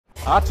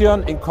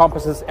Arteon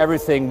encompasses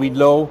everything we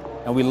know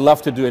and we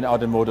love to do in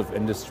automotive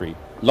industry.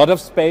 A lot of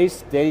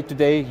space,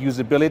 day-to-day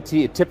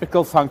usability, a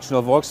typical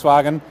functional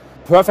Volkswagen,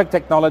 perfect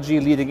technology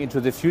leading into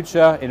the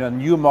future in our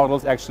new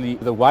models, actually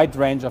the wide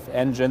range of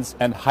engines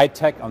and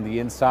high-tech on the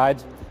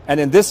inside. And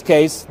in this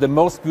case, the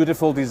most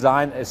beautiful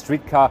design a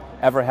street car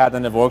ever had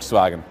in a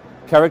Volkswagen.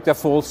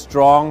 Characterful,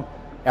 strong,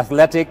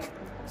 athletic,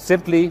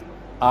 simply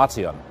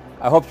Arteon.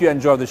 I hope you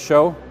enjoy the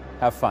show.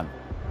 Have fun.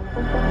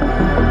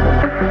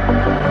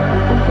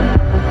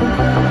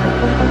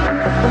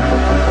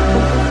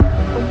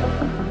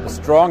 A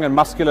strong and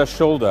muscular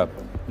shoulder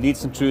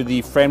leads into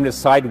the frameless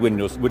side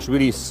windows, which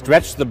really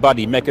stretch the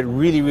body, make it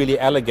really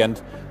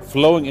elegant,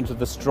 flowing into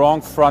the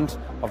strong front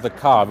of the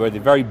car, the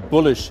very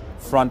bullish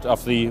front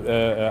of the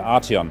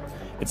Arteon.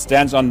 It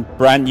stands on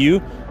brand new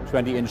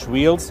 20-inch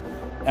wheels,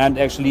 and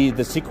actually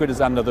the secret is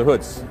under the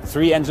hoods.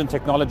 3 engine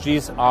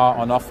technologies are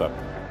on offer.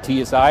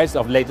 TSIs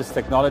of latest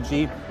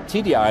technology,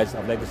 TDIs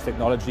of latest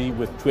technology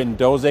with twin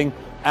dosing,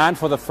 and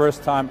for the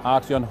first time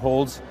Arteon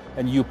holds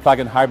a new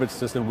plug-in hybrid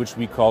system which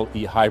we call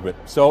e-hybrid.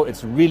 So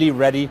it's really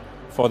ready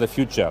for the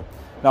future.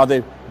 Now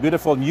the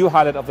beautiful new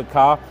highlight of the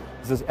car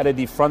is this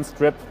LED front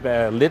strip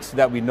lid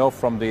that we know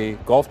from the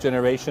Golf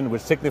generation,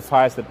 which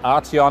signifies that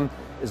Arteon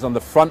is on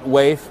the front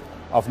wave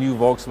of new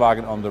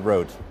Volkswagen on the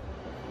road.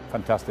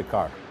 Fantastic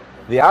car.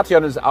 The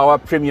Arteon is our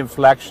premium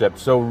flagship,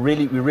 so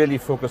we really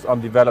focus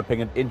on developing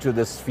it into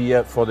the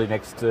sphere for the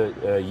next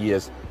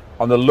years,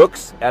 on the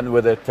looks and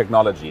with the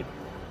technology.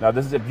 Now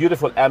this is a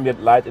beautiful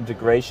ambient light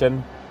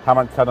integration,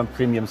 Harman Kardon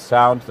premium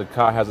sound. The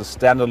car has a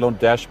standalone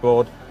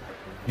dashboard,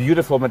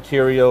 beautiful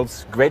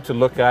materials, great to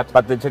look at,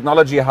 but the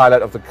technology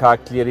highlight of the car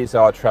clearly is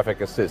our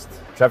traffic assist.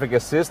 Traffic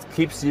assist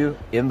keeps you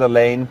in the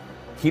lane,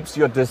 keeps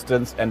your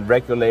distance and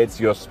regulates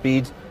your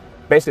speed,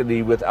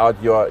 basically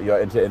without your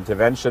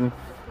intervention.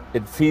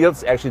 It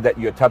feels actually that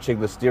you're touching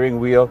the steering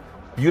wheel.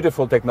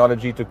 Beautiful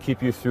technology to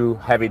keep you through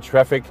heavy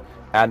traffic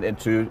and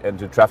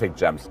into traffic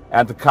jams.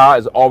 And the car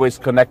is always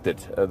connected.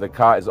 The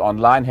car is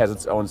online, has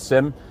its own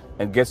SIM,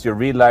 and gets your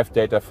real-life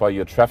data for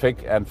your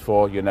traffic and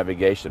for your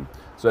navigation.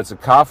 So it's a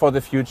car for the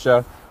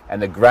future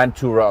and a grand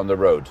tourer on the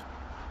road.